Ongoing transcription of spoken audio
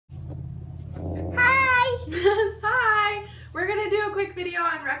Hi! Hi! We're gonna do a quick video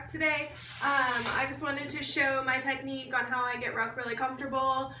on Ruck today. I just wanted to show my technique on how I get Ruck really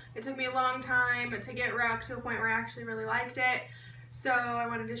comfortable. It took me a long time to get Ruck to a point where I actually really liked it. So I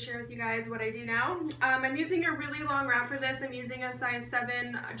wanted to share with you guys what I do now. I'm using a really long wrap for this. I'm using a size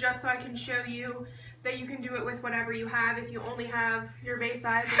 7 just so I can show you that you can do it with whatever you have. If you only have your base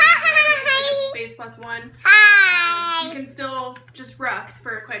size, like base plus 1, you can still just Ruck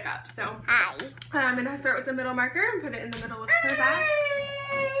for a quick up. So I'm going to start with the middle marker and put it in the middle of her bag.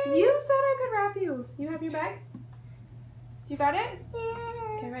 You said I could wrap you. You have your bag? You got it?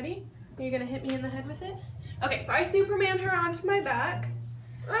 Okay, ready? Are you going to hit me in the head with it? Okay, so I Superman her onto my back.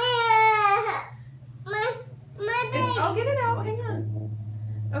 I'll get it out, hang on.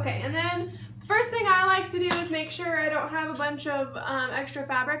 Okay, and then the first thing I like to do is make sure I don't have a bunch of extra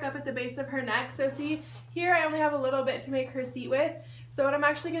fabric up at the base of her neck. So see, here I only have a little bit to make her seat with. So what I'm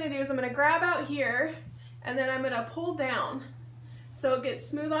actually going to do is I'm going to grab out here, and then I'm going to pull down. So it gets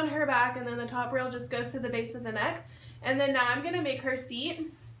smooth on her back, and then the top rail just goes to the base of the neck. And then now I'm going to make her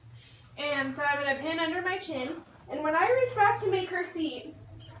seat. And so I'm going to pin under my chin, and when I reach back to make her seat,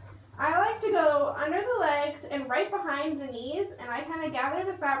 I like to go under the legs and right behind the knees, and I kind of gather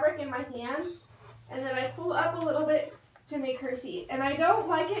the fabric in my hands, and then I pull up a little bit to make her seat. And I don't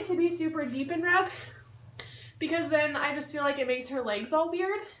like it to be super deep in Ruck, because then I just feel like it makes her legs all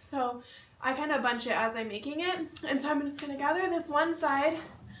weird, so I kind of bunch it as I'm making it. And so I'm just going to gather this one side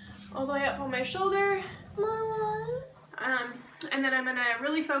all the way up on my shoulder. And then I'm going to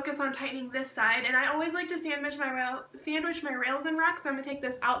really focus on tightening this side. And I always like to sandwich my rails in Ruck, so I'm going to take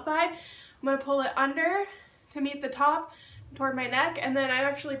this outside. I'm going to pull it under to meet the top toward my neck, and then I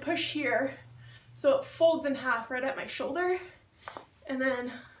actually push here so it folds in half right at my shoulder. And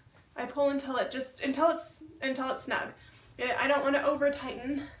then I pull until it's snug. I don't want to over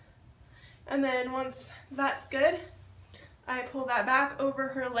tighten. And then once that's good, I pull that back over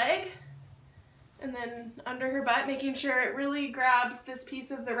her leg and then under her butt, making sure it really grabs this piece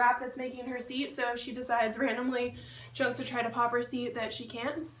of the wrap that's making her seat, so if she decides randomly she wants to try to pop her seat, that she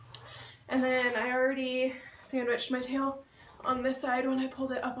can't. And then I already sandwiched my tail on this side when I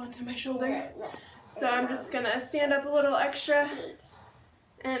pulled it up onto my shoulder. So I'm just going to stand up a little extra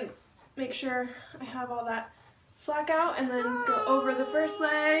and make sure I have all that slack out, and then go over the first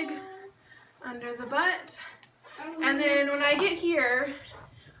leg, under the butt. And then when I get here,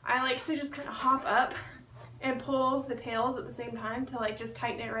 I like to just kind of hop up and pull the tails at the same time to like just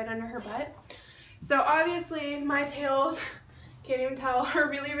tighten it right under her butt. So obviously my tails, can't even tell, are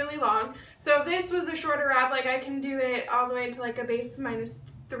really, really long. So if this was a shorter wrap, like I can do it all the way to like a base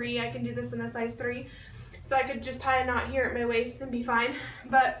 -3. I can do this in a size 3. So I could just tie a knot here at my waist and be fine.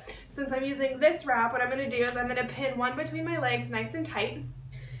 But since I'm using this wrap, what I'm going to do is I'm going to pin one between my legs nice and tight.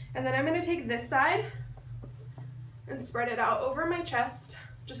 And then I'm going to take this side and spread it out over my chest,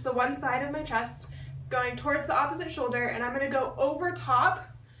 just the one side of my chest, going towards the opposite shoulder, and I'm going to go over top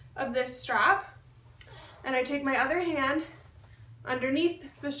of this strap, and I take my other hand underneath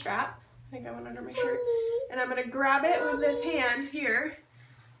the strap, I think I went under my shirt, and I'm going to grab it with this hand here,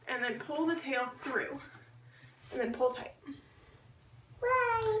 and then pull the tail through, and then pull tight.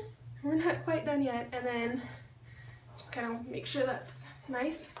 Bye. We're not quite done yet, and then just kind of make sure that's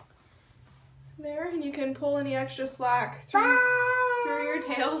nice there, and you can pull any extra slack through your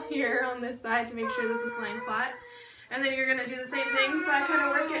tail here on this side to make sure this is laying flat. And then you're going to do the same thing, so I kind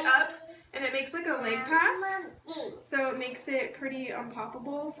of work it up, and it makes like a leg pass, so it makes it pretty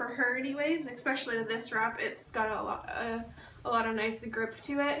unpoppable for her anyways, especially with this wrap. It's got a lot of nice grip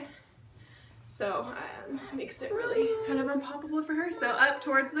to it, so it makes it really kind of unpoppable for her. So up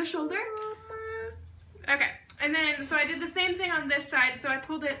towards the shoulder. Okay. And then, so I did the same thing on this side, so I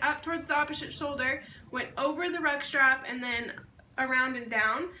pulled it up towards the opposite shoulder, went over the Ruck strap, and then around and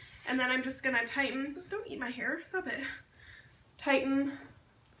down, and then I'm just going to tighten, don't eat my hair, stop it, tighten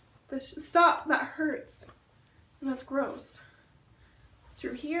this, stop, that hurts, that's gross,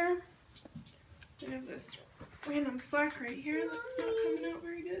 through here. I have this random slack right here that's not coming out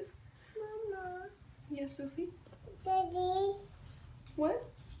very good. Mama. Yes, Sophie? Daddy. What?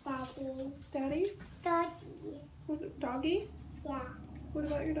 Daddy. Daddy? Daddy. What, doggy? Yeah. What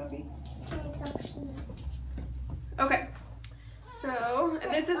about your doggy? Daddy. Okay, so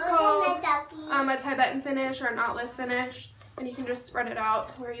this is called a Tibetan finish or a knotless finish, and you can just spread it out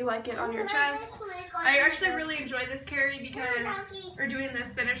to where you like it on your chest. I actually really enjoy this carry because, or doing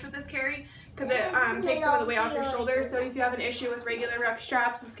this finish with this carry, because it takes some of the weight off your shoulders. So if you have an issue with regular Ruck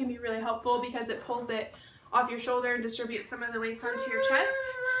straps, this can be really helpful because it pulls it off your shoulder and distributes some of the waist onto your chest.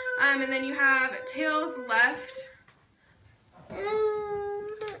 And then you have tails left.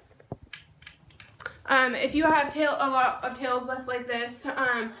 If you have a lot of tails left like this,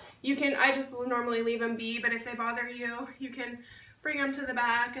 you can, I just normally leave them be, but if they bother you, you can bring them to the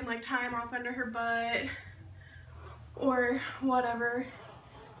back and like tie them off under her butt or whatever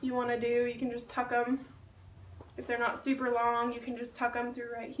you want to do. You can just tuck them. If they're not super long, you can just tuck them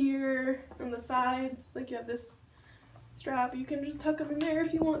through right here on the sides. Like you have this strap, you can just tuck them in there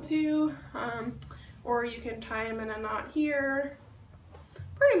if you want to. Or you can tie them in a knot here.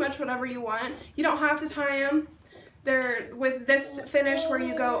 Pretty much whatever you want. You don't have to tie them. They're with this finish where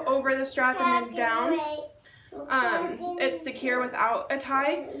you go over the strap and then down. It's secure without a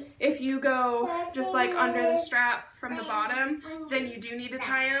tie. If you go just like under the strap from the bottom, then you do need to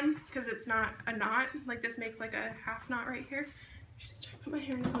tie them because it's not a knot. Like this makes like a half knot right here. Just trying to put my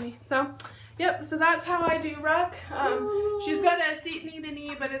hair in a pony. So, yep. So that's how I do Ruck. She's got a seat knee to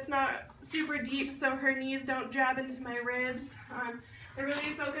knee, but it's not super deep, so her knees don't jab into my ribs. I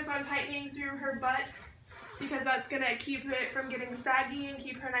really focus on tightening through her butt because that's gonna keep it from getting saggy and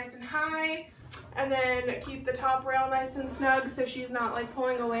keep her nice and high. And then keep the top rail nice and snug so she's not like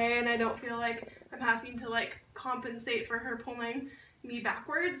pulling away and I don't feel like I'm having to like compensate for her pulling me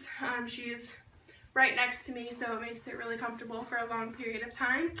backwards. She's right next to me, so it makes it really comfortable for a long period of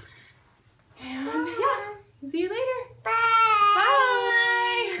time. And yeah, see you later. Bye.